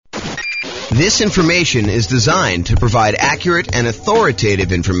This information is designed to provide accurate and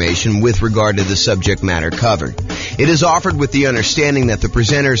authoritative information with regard to the subject matter covered. It is offered with the understanding that the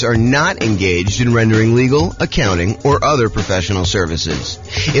presenters are not engaged in rendering legal, accounting, or other professional services.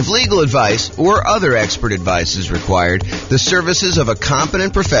 If legal advice or other expert advice is required, the services of a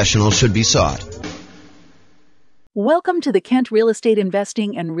competent professional should be sought. Welcome to the Kent Real Estate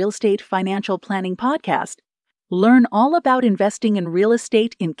Investing and Real Estate Financial Planning Podcast. Learn all about investing in real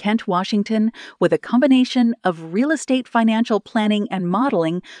estate in Kent, Washington, with a combination of real estate financial planning and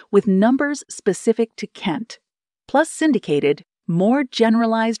modeling with numbers specific to Kent, plus syndicated, more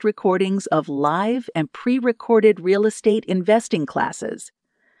generalized recordings of live and pre-recorded real estate investing classes.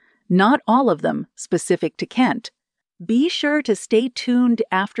 Not all of them specific to Kent. Be sure to stay tuned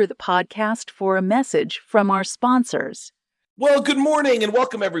after the podcast for a message from our sponsors. Well, good morning and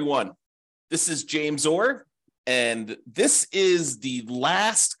welcome, everyone. This is James Orr. And this is the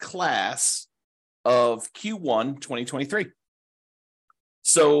last class of Q1 2023.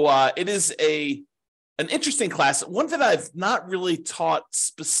 So it is an interesting class, one that I've not really taught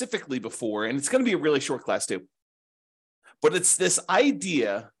specifically before, and it's going to be a really short class too. But it's this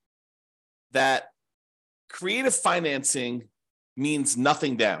idea that creative financing means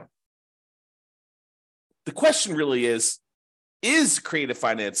nothing down. The question really is creative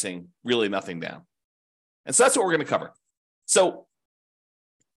financing really nothing down? And so that's what we're going to cover. So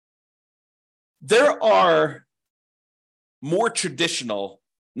there are more traditional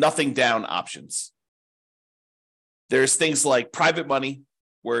nothing down options. There's things like private money,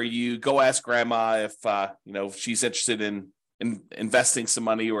 where you go ask grandma if she's interested in investing some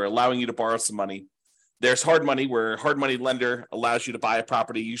money or allowing you to borrow some money. There's hard money, where a hard money lender allows you to buy a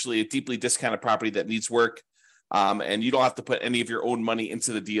property, usually a deeply discounted property that needs work, and you don't have to put any of your own money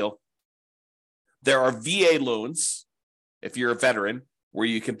into the deal. There are VA loans, if you're a veteran, where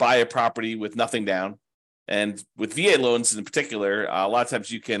you can buy a property with nothing down. And with VA loans in particular, a lot of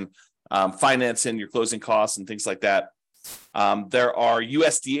times you can finance in your closing costs and things like that. There are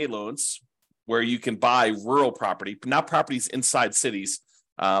USDA loans where you can buy rural property, but not properties inside cities.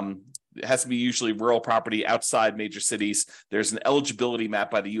 It has to be usually rural property outside major cities. There's an eligibility map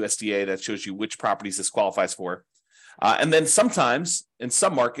by the USDA that shows you which properties this qualifies for. And then sometimes in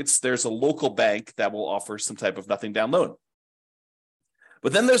some markets, there's a local bank that will offer some type of nothing down loan.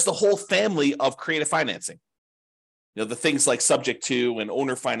 But then there's the whole family of creative financing. The things like subject to and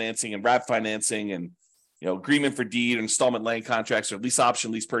owner financing and wrap financing and, agreement for deed, installment land contracts, or lease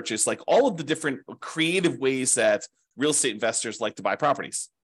option, lease purchase, like all of the different creative ways that real estate investors like to buy properties.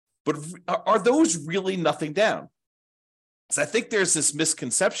 But are those really nothing down? So I think there's this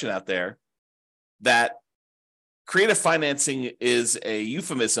misconception out there that creative financing is a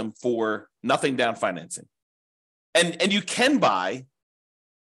euphemism for nothing down financing. And you can buy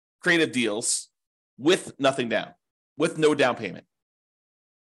creative deals with nothing down, with no down payment.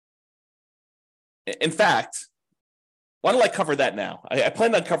 In fact, why don't I cover that now? I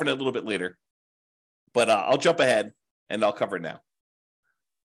plan on covering it a little bit later, but I'll jump ahead and I'll cover it now.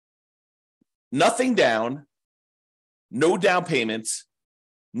 Nothing down, no down payments,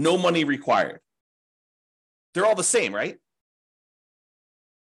 no money required. They're all the same, right?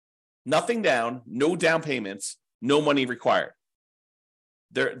 Nothing down, no down payments, no money required.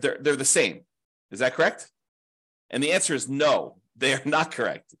 They're the same. Is that correct? And the answer is no, they are not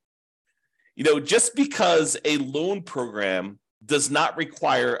correct. Just because a loan program does not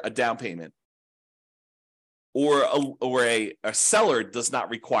require a down payment, or a seller does not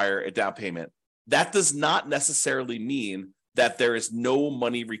require a down payment, that does not necessarily mean that there is no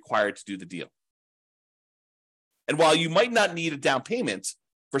money required to do the deal. And while you might not need a down payment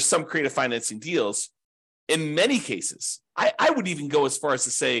for some creative financing deals, in many cases, I would even go as far as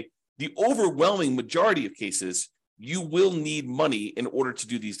to say the overwhelming majority of cases, you will need money in order to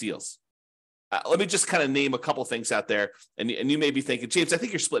do these deals. Let me just kind of name a couple things out there, and you may be thinking, James, I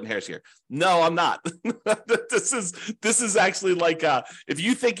think you're splitting hairs here. No, I'm not. This is actually like if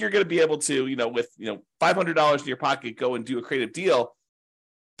you think you're going to be able to, with $500 in your pocket, go and do a creative deal,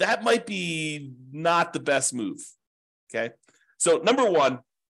 that might be not the best move. Okay, so number one,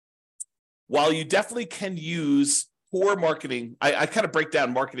 while you definitely can use poor marketing, I kind of break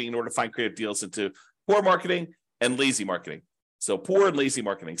down marketing in order to find creative deals into poor marketing and lazy marketing. So poor and lazy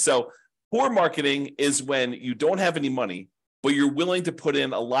marketing. So poor marketing is when you don't have any money, but you're willing to put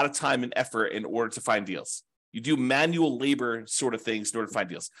in a lot of time and effort in order to find deals. You do manual labor sort of things in order to find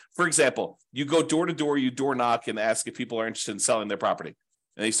deals. For example, you go door to door, you door knock and ask if people are interested in selling their property.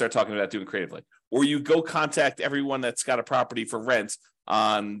 And they start talking about doing creatively. Or you go contact everyone that's got a property for rent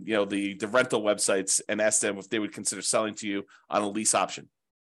on the rental websites and ask them if they would consider selling to you on a lease option.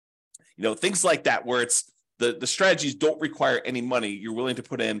 things like that, where it's the strategies don't require any money. You're willing to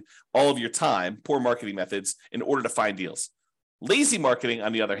put in all of your time, poor marketing methods, in order to find deals. Lazy marketing,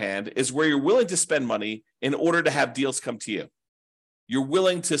 on the other hand, is where you're willing to spend money in order to have deals come to you. You're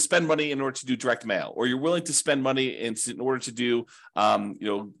willing to spend money in order to do direct mail, or you're willing to spend money in order to do,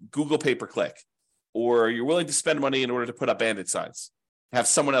 Google pay-per-click, or you're willing to spend money in order to put up bandit signs, have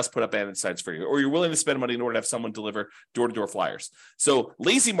someone else put up bandit signs for you, or you're willing to spend money in order to have someone deliver door-to-door flyers. So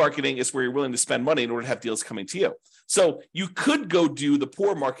lazy marketing is where you're willing to spend money in order to have deals coming to you. So you could go do the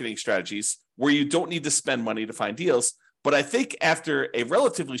poor marketing strategies where you don't need to spend money to find deals. But I think after a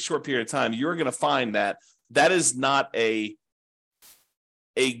relatively short period of time, you're going to find that that is not a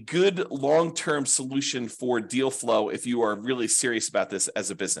good long-term solution for deal flow if you are really serious about this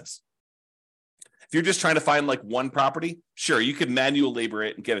as a business. If you're just trying to find like one property, sure, you can manual labor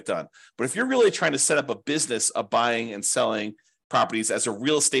it and get it done. But if you're really trying to set up a business of buying and selling properties as a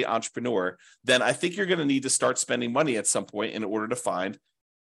real estate entrepreneur, then I think you're going to need to start spending money at some point in order to find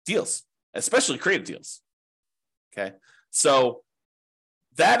deals, especially creative deals. Okay. So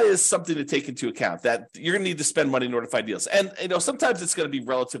that is something to take into account, that you're going to need to spend money in order to find deals. And, sometimes it's going to be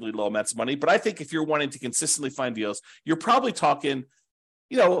relatively low amounts of money, but I think if you're wanting to consistently find deals, you're probably talking,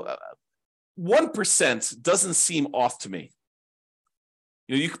 1% doesn't seem off to me.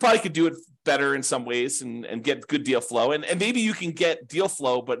 You probably could do it better in some ways and get good deal flow. And maybe you can get deal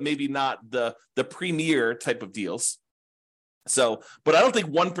flow, but maybe not the premier type of deals. So, but I don't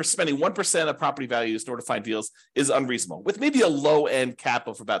think spending 1% of property values in order to find deals is unreasonable, with maybe a low end cap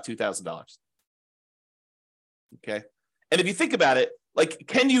of about $2,000. Okay. And if you think about it, like,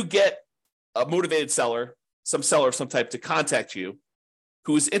 can you get a motivated seller, some seller of some type, to contact you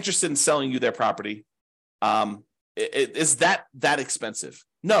who is interested in selling you their property? Is that expensive?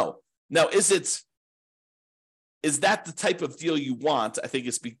 No. Now, is that the type of deal you want? I think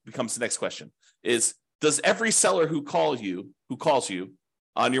becomes the next question. Does every seller who calls you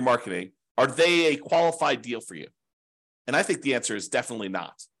on your marketing, are they a qualified deal for you? And I think the answer is definitely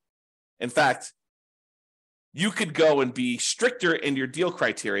not. In fact, you could go and be stricter in your deal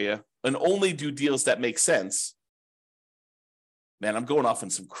criteria and only do deals that make sense. Man, I'm going off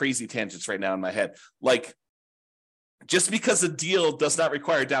on some crazy tangents right now in my head. Like, just because a deal does not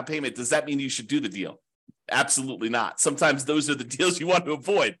require down payment, does that mean you should do the deal? Absolutely not. Sometimes those are the deals you want to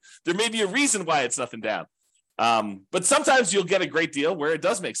avoid. There may be a reason why it's nothing down. But sometimes you'll get a great deal where it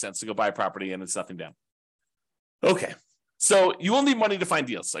does make sense to go buy a property and it's nothing down. Okay. So you will need money to find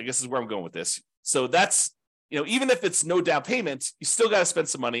deals, I guess is where I'm going with this. So that's, even if it's no down payment, you still got to spend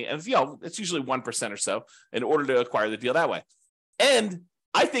some money. And, it's usually 1% or so in order to acquire the deal that way. And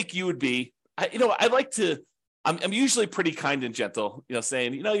I think you would be, I'm usually pretty kind and gentle,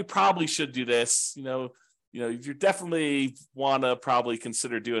 saying, you probably should do this, you definitely want to probably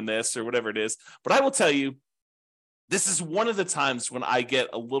consider doing this or whatever it is. But I will tell you, this is one of the times when I get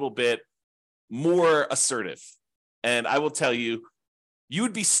a little bit more assertive. And I will tell you, you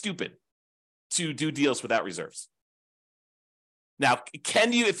would be stupid to do deals without reserves. Now,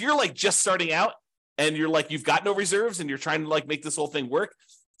 can you, if you're like just starting out and you're like, you've got no reserves and you're trying to like make this whole thing work,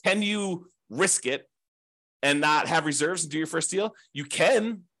 can you risk it and not have reserves and do your first deal? You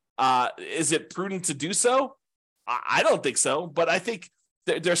can. Is it prudent to do so? I don't think so, but I think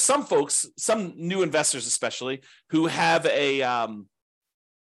there's some folks, some new investors especially, who have their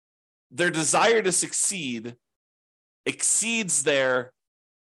desire to succeed exceeds their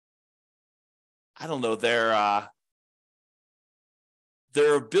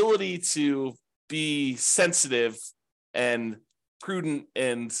ability to be sensitive and prudent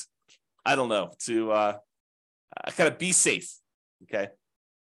and to kind of be safe. Okay.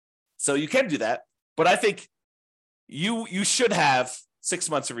 So you can do that, but I think you should have 6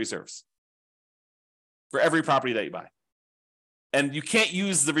 months of reserves for every property that you buy. And you can't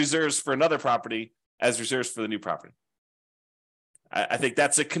use the reserves for another property as reserves for the new property. I think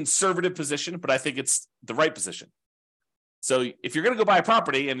that's a conservative position, but I think it's the right position. So if you're going to go buy a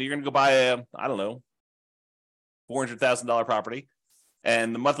property and you're going to go buy a, $400,000 property,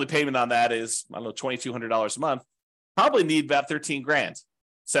 and the monthly payment on that is, $2,200 a month, probably need about $13,000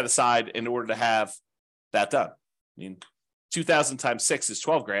 set aside in order to have that done. 2,000 times 6 is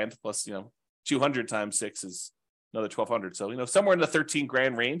 $12,000 plus, 200 times 6 is another 1,200. So, somewhere in the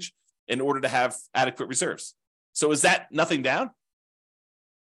 $13,000 range in order to have adequate reserves. So is that nothing down?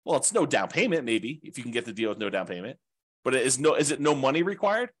 Well, it's no down payment, maybe, if you can get the deal with no down payment. But is it no money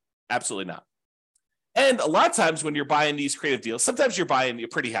required? Absolutely not. And a lot of times when you're buying these creative deals, sometimes you're buying your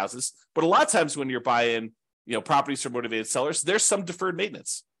pretty houses, but a lot of times when you're buying, properties from motivated sellers, there's some deferred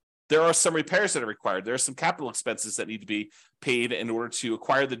maintenance. there are some repairs that are required. There are some capital expenses that need to be paid in order to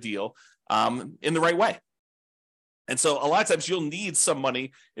acquire the deal in the right way. And so a lot of times you'll need some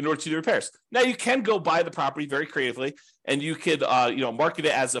money in order to do repairs. Now you can go buy the property very creatively, and you could market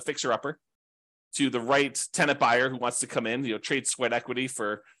it as a fixer-upper to the right tenant buyer who wants to come in, trade sweat equity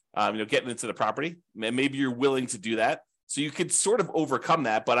for getting into the property. And maybe you're willing to do that. So you could sort of overcome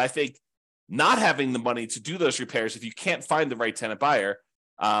that. But I think not having the money to do those repairs, if you can't find the right tenant buyer,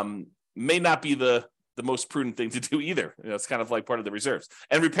 may not be the most prudent thing to do either. It's kind of like part of the reserves.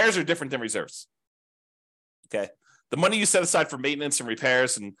 And repairs are different than reserves. Okay. The money you set aside for maintenance and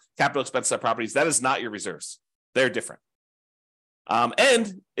repairs and capital expenses on properties, that is not your reserves. They're different.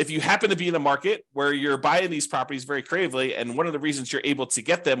 And if you happen to be in a market where you're buying these properties very creatively, and one of the reasons you're able to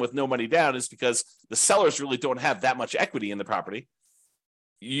get them with no money down is because the sellers really don't have that much equity in the property,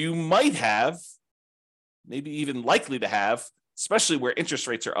 you might have, maybe even likely to have, especially where interest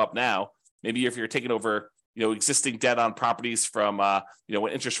rates are up now, maybe if you're taking over existing debt on properties from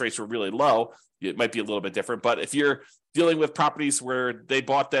when interest rates were really low, it might be a little bit different. But if you're dealing with properties where they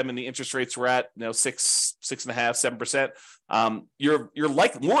bought them and the interest rates were at 6.5%, 7%, you're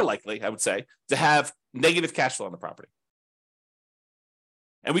more likely, I would say, to have negative cash flow on the property.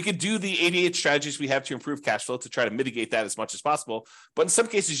 And we could do the 88 strategies we have to improve cash flow to try to mitigate that as much as possible. But in some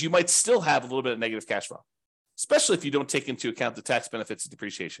cases, you might still have a little bit of negative cash flow, especially if you don't take into account the tax benefits of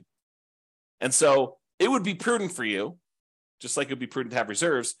depreciation. And so it would be prudent for you, just like it would be prudent to have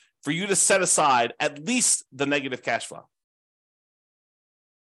reserves, for you to set aside at least the negative cash flow.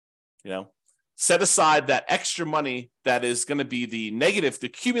 Set aside that extra money that is going to be the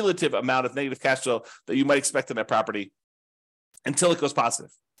cumulative amount of negative cash flow that you might expect in that property until it goes positive.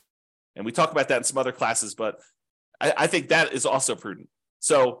 And we talk about that in some other classes, but I think that is also prudent.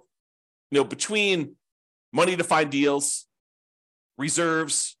 So, between money to find deals,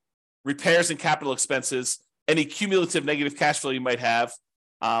 reserves, repairs and capital expenses, any cumulative negative cash flow you might have,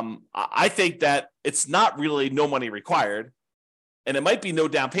 I think that it's not really no money required, and it might be no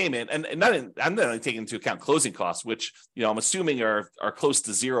down payment. And I'm not only taking into account closing costs, which I'm assuming are close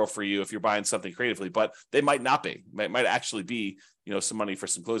to zero for you if you're buying something creatively, but they might not be. Might actually be some money for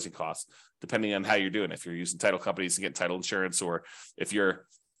some closing costs, depending on how you're doing. If you're using title companies to get title insurance, or if you're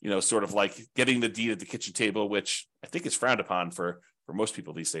sort of like getting the deed at the kitchen table, which I think is frowned upon for most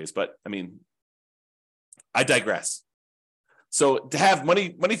people these days. But I digress. So to have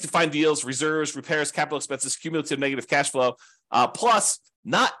money to find deals, reserves, repairs, capital expenses, cumulative negative cash flow, plus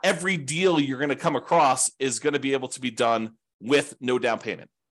not every deal you're going to come across is going to be able to be done with no down payment.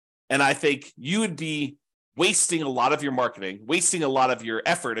 And I think you would be wasting a lot of your marketing, wasting a lot of your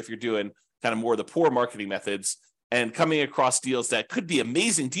effort if you're doing kind of more of the poor marketing methods and coming across deals that could be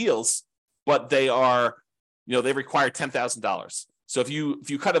amazing deals, but they are, they require $10,000. So if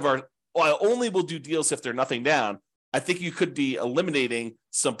you kind of are, I only will do deals if they're nothing down, I think you could be eliminating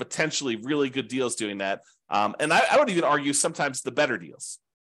some potentially really good deals doing that. And I would even argue sometimes the better deals.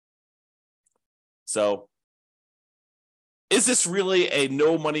 So is this really a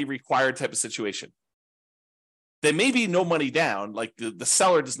no money required type of situation? There may be no money down, like the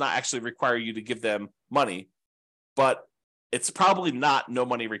seller does not actually require you to give them money, but it's probably not no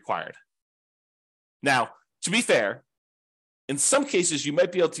money required. Now, to be fair, in some cases, you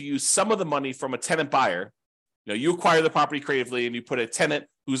might be able to use some of the money from a tenant buyer. You acquire the property creatively and you put a tenant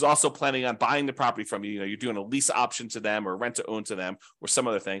who's also planning on buying the property from you. You're doing a lease option to them or rent to own to them or some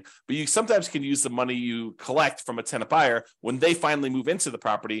other thing. But you sometimes can use the money you collect from a tenant buyer when they finally move into the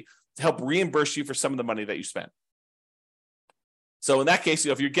property to help reimburse you for some of the money that you spent. So in that case,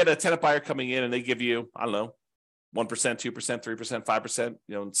 if you get a tenant buyer coming in and they give you, 1%, 2%, 3%, 5%,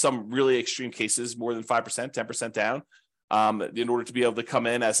 in some really extreme cases, more than 5%, 10% down, in order to be able to come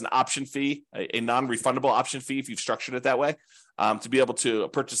in as an option fee, a non-refundable option fee if you've structured it that way, to be able to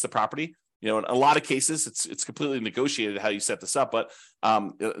purchase the property. In a lot of cases, it's completely negotiated how you set this up, but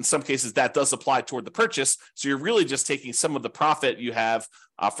in some cases that does apply toward the purchase. So you're really just taking some of the profit you have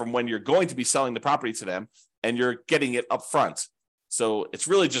from when you're going to be selling the property to them, and you're getting it up front. So it's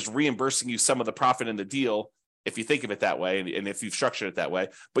really just reimbursing you some of the profit in the deal, if you think of it that way, and if you've structured it that way.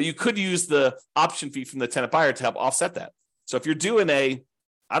 But you could use the option fee from the tenant buyer to help offset that. So if you're doing a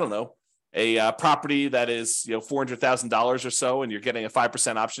property that is $400,000 or so, and you're getting a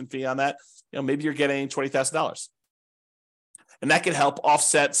 5% option fee on that, maybe you're getting $20,000, and that can help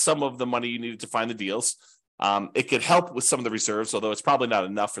offset some of the money you needed to find the deals. It could help with some of the reserves, although it's probably not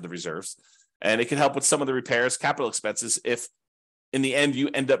enough for the reserves, and it can help with some of the repairs, capital expenses, if in the end you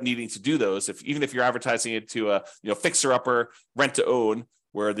end up needing to do those. Even if you're advertising it to a fixer upper, rent to own,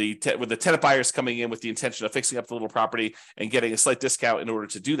 where the tenant buyer is coming in with the intention of fixing up the little property and getting a slight discount in order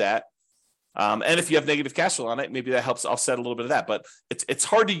to do that. And if you have negative cash flow on it, maybe that helps offset a little bit of that. But it's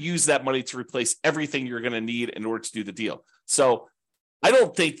hard to use that money to replace everything you're going to need in order to do the deal. So I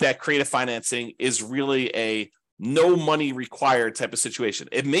don't think that creative financing is really a no money required type of situation.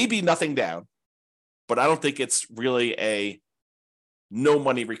 It may be nothing down, but I don't think it's really a no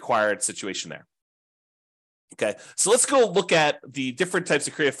money required situation there. Okay, so let's go look at the different types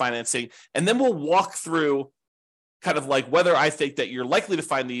of creative financing, and then we'll walk through kind of like whether I think that you're likely to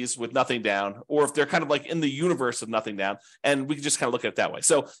find these with nothing down, or if they're kind of like in the universe of nothing down, and we can just kind of look at it that way.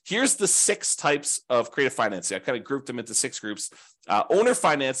 So here's the 6 types of creative financing. I kind of grouped them into 6 groups. Owner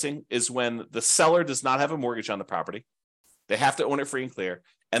financing is when the seller does not have a mortgage on the property. They have to own it free and clear,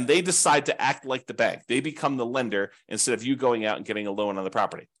 and they decide to act like the bank. They become the lender instead of you going out and getting a loan on the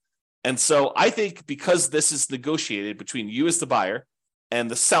property. And so I think because this is negotiated between you as the buyer and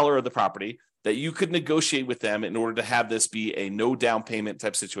the seller of the property, that you could negotiate with them in order to have this be a no down payment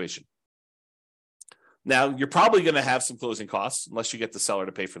type situation. Now, you're probably going to have some closing costs unless you get the seller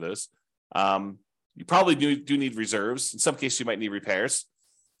to pay for those. You probably do need reserves. In some cases, you might need repairs,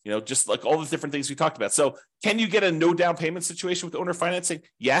 just like all the different things we talked about. So can you get a no down payment situation with owner financing?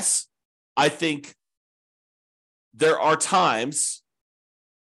 Yes. I think there are times,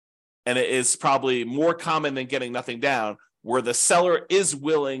 and it is probably more common than getting nothing down, where the seller is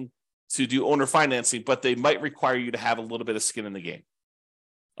willing to do owner financing, but they might require you to have a little bit of skin in the game,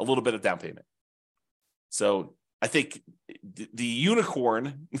 a little bit of down payment. So I think the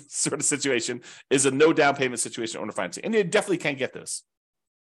unicorn sort of situation is a no down payment situation, owner financing, and you definitely can get this.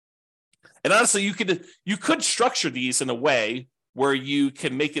 And honestly, you could structure these in a way where you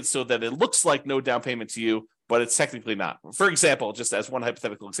can make it so that it looks like no down payment to you, but it's technically not. For example, just as one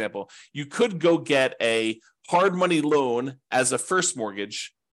hypothetical example, you could go get a hard money loan as a first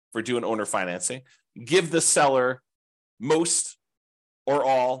mortgage for doing owner financing, give the seller most or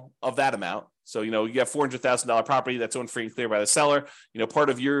all of that amount. So, you have $400,000 property that's owned free and clear by the seller. Part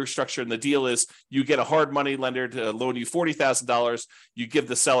of your structure in the deal is you get a hard money lender to loan you $40,000. You give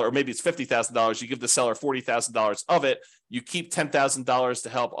the seller, or maybe it's $50,000. You give the seller $40,000 of it. You keep $10,000 to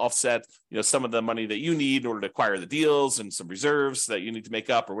help offset, some of the money that you need in order to acquire the deals and some reserves that you need to make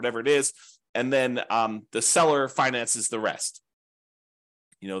up or whatever it is. And then the seller finances the rest.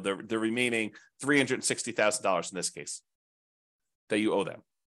 The remaining $360,000 in this case that you owe them.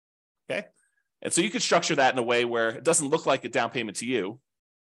 Okay. And so you could structure that in a way where it doesn't look like a down payment to you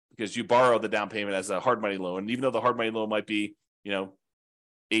because you borrow the down payment as a hard money loan. Even though the hard money loan might be,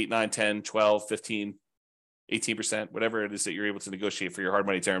 8, 9, 10, 12, 15, 18%, whatever it is that you're able to negotiate for your hard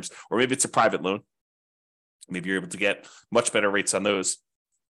money terms, or maybe it's a private loan. Maybe you're able to get much better rates on those.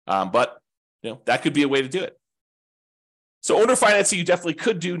 But that could be a way to do it. So owner financing, you definitely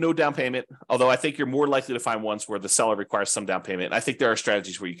could do no down payment, although I think you're more likely to find ones where the seller requires some down payment. And I think there are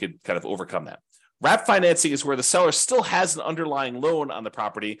strategies where you could kind of overcome that. Wrap financing is where the seller still has an underlying loan on the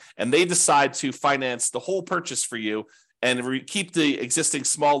property, and they decide to finance the whole purchase for you and keep the existing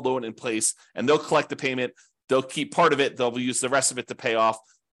small loan in place, and they'll collect the payment. They'll keep part of it. They'll use the rest of it to pay off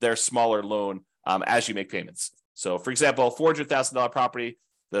their smaller loan as you make payments. So, for example, $400,000 property,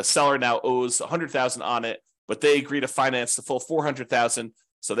 the seller now owes $100,000 on it, but they agree to finance the full $400,000.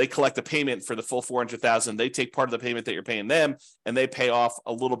 So they collect a payment for the full $400,000. They take part of the payment that you're paying them, and they pay off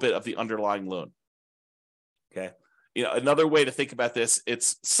a little bit of the underlying loan. Okay. Another way to think about this,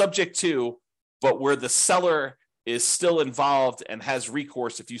 it's subject to, but where the seller is still involved and has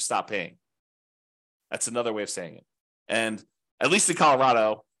recourse if you stop paying. That's another way of saying it. And at least in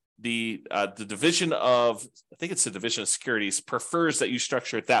Colorado, the division of, I think it's the Division of Securities, prefers that you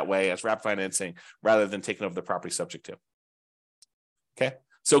structure it that way as wrap financing rather than taking over the property subject to. Okay.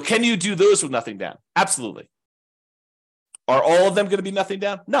 So can you do those with nothing down? Absolutely. Are all of them going to be nothing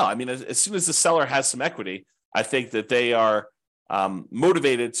down? No. I mean, as soon as the seller has some equity, I think that they are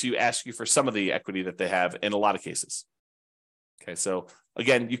motivated to ask you for some of the equity that they have in a lot of cases. Okay. So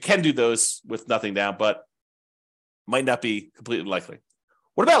again, you can do those with nothing down, but might not be completely likely.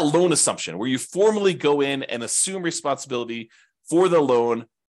 What about loan assumption, where you formally go in and assume responsibility for the loan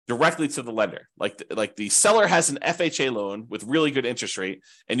directly to the lender? Like the seller has an FHA loan with really good interest rate,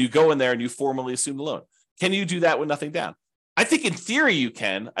 and you go in there and you formally assume the loan. Can you do that with nothing down? I think in theory you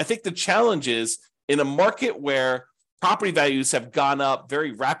can. I think the challenge is in a market where property values have gone up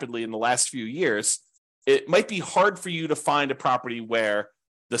very rapidly in the last few years, it might be hard for you to find a property where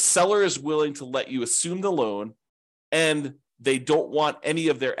the seller is willing to let you assume the loan and they don't want any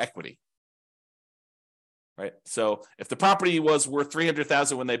of their equity. right? So if the property was worth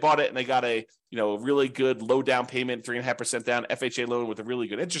 $300,000 when they bought it and they got a really good low down payment, 3.5% down FHA loan with a really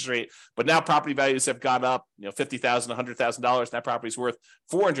good interest rate, but now property values have gone up, $50,000, $100,000, that property's worth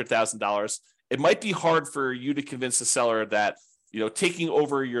 $400,000. It might be hard for you to convince the seller that taking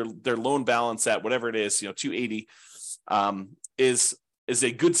over their loan balance at whatever it is, 280, is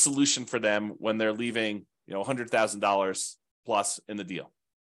a good solution for them when they're leaving $100,000 plus in the deal.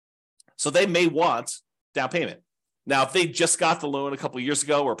 So they may want down payment. Now, if they just got the loan a couple of years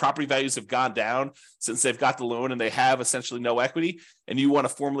ago, where property values have gone down since they've got the loan and they have essentially no equity, and you want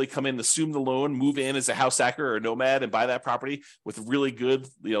to formally come in, assume the loan, move in as a house hacker or a nomad and buy that property with really good,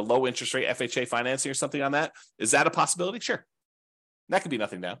 low interest rate FHA financing or something on that, is that a possibility? Sure. That could be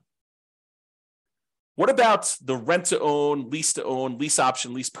nothing down. What about the rent to own, lease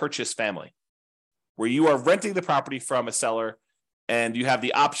option, lease purchase family, where you are renting the property from a seller and you have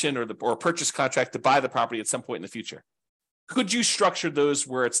the option or purchase contract to buy the property at some point in the future? Could you structure those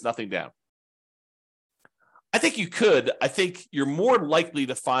where it's nothing down? I think you could. I think you're more likely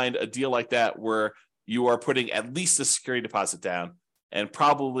to find a deal like that where you are putting at least a security deposit down and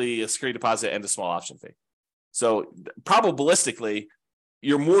probably a security deposit and a small option fee. So probabilistically,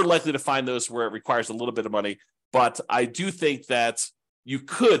 you're more likely to find those where it requires a little bit of money. But I do think that you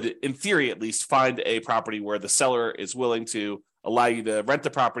could, in theory at least, find a property where the seller is willing to allow you to rent the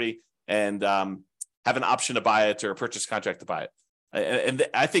property and have an option to buy it or a purchase contract to buy it. And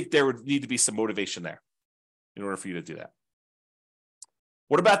I think there would need to be some motivation there in order for you to do that.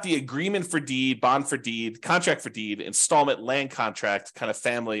 What about the agreement for deed, bond for deed, contract for deed, installment land contract kind of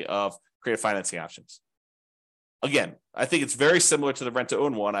family of creative financing options? Again, I think it's very similar to the rent to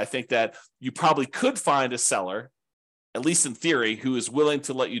own one. I think that you probably could find a seller, at least in theory, who is willing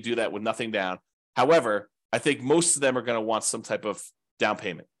to let you do that with nothing down. However, I think most of them are going to want some type of down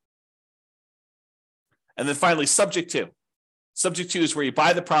payment. And then finally, subject to. Subject to is where you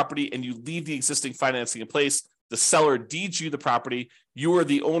buy the property and you leave the existing financing in place. The seller deeds you the property. You are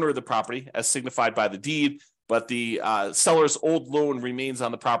the owner of the property as signified by the deed, but the seller's old loan remains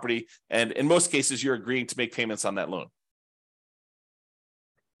on the property. And in most cases, you're agreeing to make payments on that loan.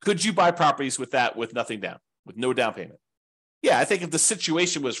 Could you buy properties with that with nothing down, with no down payment? Yeah, I think if the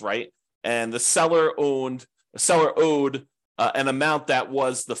situation was right and the seller owed an amount that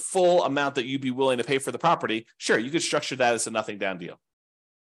was the full amount that you'd be willing to pay for the property, sure, you could structure that as a nothing down deal.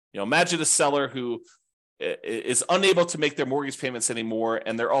 Imagine a seller who is unable to make their mortgage payments anymore,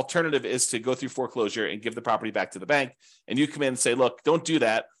 and their alternative is to go through foreclosure and give the property back to the bank. And you come in and say, look, don't do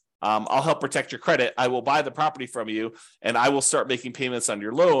that. I'll help protect your credit. I will buy the property from you, and I will start making payments on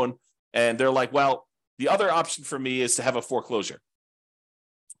your loan. And they're like, well, the other option for me is to have a foreclosure.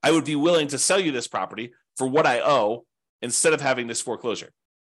 I would be willing to sell you this property for what I owe instead of having this foreclosure.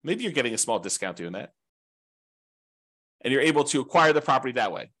 Maybe you're getting a small discount doing that. And you're able to acquire the property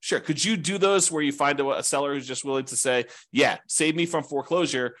that way. Sure. Could you do those where you find a seller who's just willing to say, yeah, save me from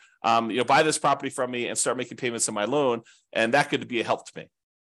foreclosure, buy this property from me and start making payments on my loan, and that could be a help to me?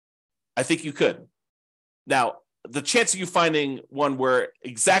 I think you could. Now, the chance of you finding one where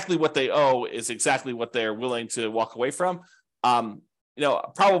exactly what they owe is exactly what they're willing to walk away from,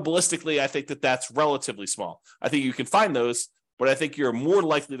 probabilistically, I think that that's relatively small. I think you can find those, but I think you're more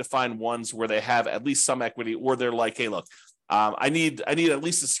likely to find ones where they have at least some equity, or they're like, hey, look, I need at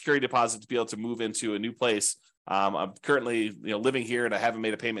least a security deposit to be able to move into a new place. I'm currently living here and I haven't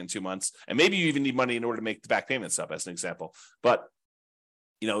made a payment in 2 months. And maybe you even need money in order to make the back payments up, as an example. But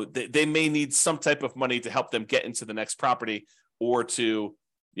they may need some type of money to help them get into the next property, or to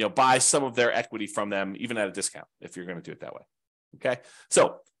buy some of their equity from them, even at a discount, if you're going to do it that way. Okay,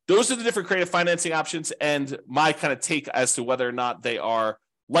 so those are the different creative financing options, and my kind of take as to whether or not they are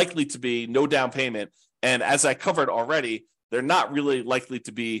likely to be no down payment. And as I covered already, they're not really likely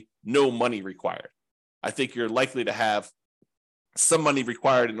to be no money required. I think you're likely to have some money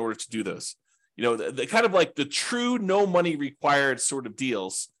required in order to do those. The kind of like the true no money required sort of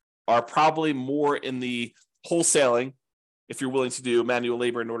deals are probably more in the wholesaling, if you're willing to do manual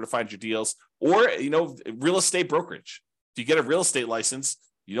labor in order to find your deals, or real estate brokerage. If you get a real estate license,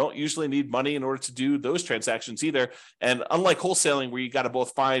 you don't usually need money in order to do those transactions either. And unlike wholesaling, where you got to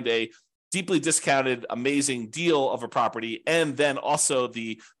both find a deeply discounted, amazing deal of a property, and then also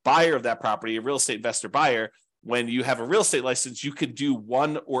the buyer of that property, a real estate investor buyer, when you have a real estate license, you could do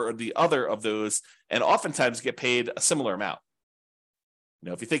one or the other of those and oftentimes get paid a similar amount.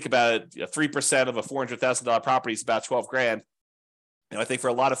 If you think about it, 3% of a $400,000 property is about $12,000. I think for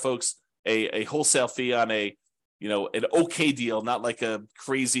a lot of folks, a wholesale fee on an okay deal, not like a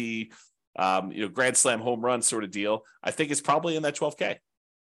crazy, grand slam home run sort of deal, I think is probably in that $12,000.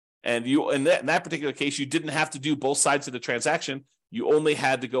 And you, in that particular case, you didn't have to do both sides of the transaction. You only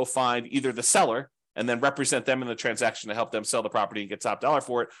had to go find either the seller and then represent them in the transaction to help them sell the property and get top dollar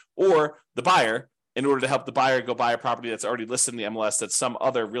for it, or the buyer in order to help the buyer go buy a property that's already listed in the MLS that some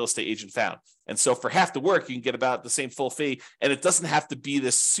other real estate agent found. And so for half the work, you can get about the same full fee, and it doesn't have to be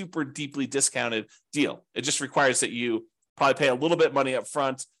this super deeply discounted deal. It just requires that you probably pay a little bit of money up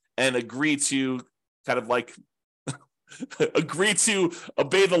front and agree to kind of like agree to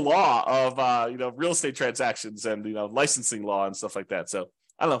obey the law of real estate transactions and licensing law and stuff like that. So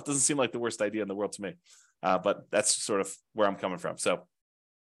I don't know. It doesn't seem like the worst idea in the world to me, but that's sort of where I'm coming from. So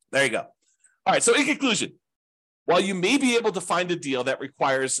there you go. All right. So in conclusion, while you may be able to find a deal that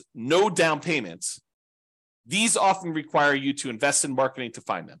requires no down payments, these often require you to invest in marketing to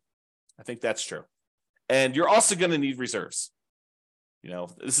find them. I think that's true. And you're also going to need reserves.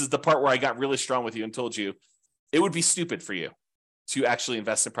 This is the part where I got really strong with you and told you it would be stupid for you to actually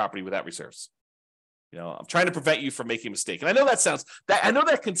invest in property without reserves. I'm trying to prevent you from making a mistake. And I know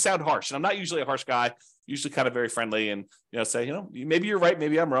that can sound harsh, and I'm not usually a harsh guy, usually kind of very friendly and, say, maybe you're right,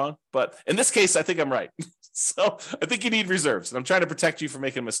 maybe I'm wrong. But in this case, I think I'm right. So I think you need reserves, and I'm trying to protect you from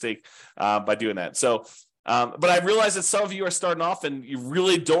making a mistake by doing that. So, but I realize that some of you are starting off and you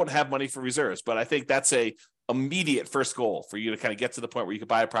really don't have money for reserves, but I think that's a immediate first goal for you to kind of get to the point where you can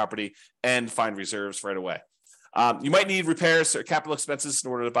buy a property and find reserves right away. You might need repairs or capital expenses in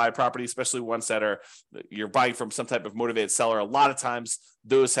order to buy a property, especially ones that you're buying from some type of motivated seller. A lot of times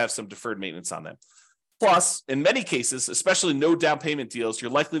those have some deferred maintenance on them. Plus, in many cases, especially no down payment deals, you're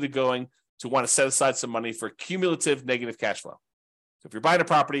likely to want to set aside some money for cumulative negative cash flow. So if you're buying a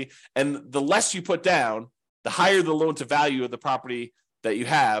property and the less you put down, the higher the loan to value of the property that you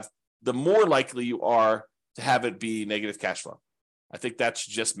have, the more likely you are to have it be negative cash flow. I think that's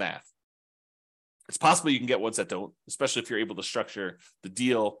just math. It's possible you can get ones that don't, especially if you're able to structure the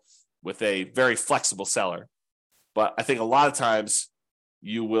deal with a very flexible seller. But I think a lot of times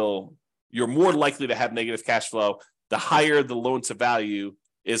you're more likely to have negative cash flow the higher the loan to value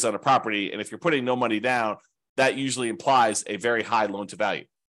is on a property. And if you're putting no money down, that usually implies a very high loan to value.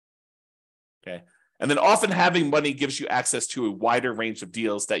 Okay. And then often having money gives you access to a wider range of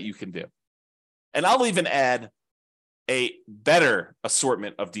deals that you can do. And I'll even add a better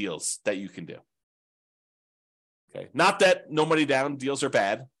assortment of deals that you can do. Okay. Not that no money down deals are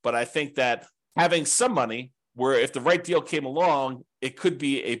bad, but I think that having some money where if the right deal came along, it could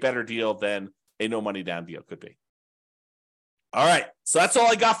be a better deal than a no money down deal could be. All right. So that's all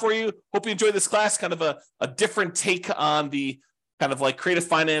I got for you. Hope you enjoyed this class, kind of a different take on the kind of like creative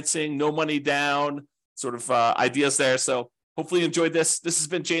financing, no money down sort of ideas there. So hopefully you enjoyed this. This has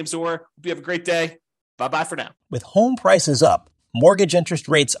been James Orr. Hope you have a great day. Bye-bye for now. With home prices up, mortgage interest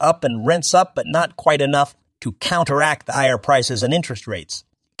rates up, and rents up, but not quite enough to counteract the higher prices and interest rates,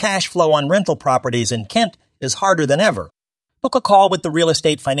 cash flow on rental properties in Kent is harder than ever. Book a call with the Real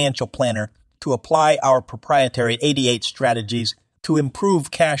Estate Financial Planner to apply our proprietary 88 strategies to improve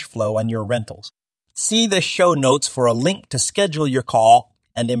cash flow on your rentals. See the show notes for a link to schedule your call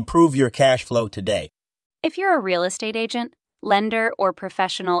and improve your cash flow today. If you're a real estate agent, lender, or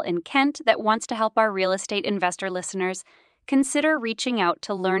professional in Kent that wants to help our real estate investor listeners, consider reaching out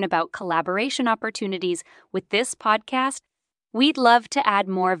to learn about collaboration opportunities with this podcast. We'd love to add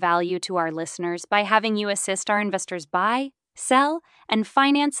more value to our listeners by having you assist our investors buy, sell, and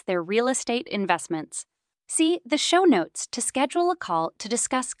finance their real estate investments. See the show notes to schedule a call to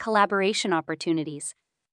discuss collaboration opportunities.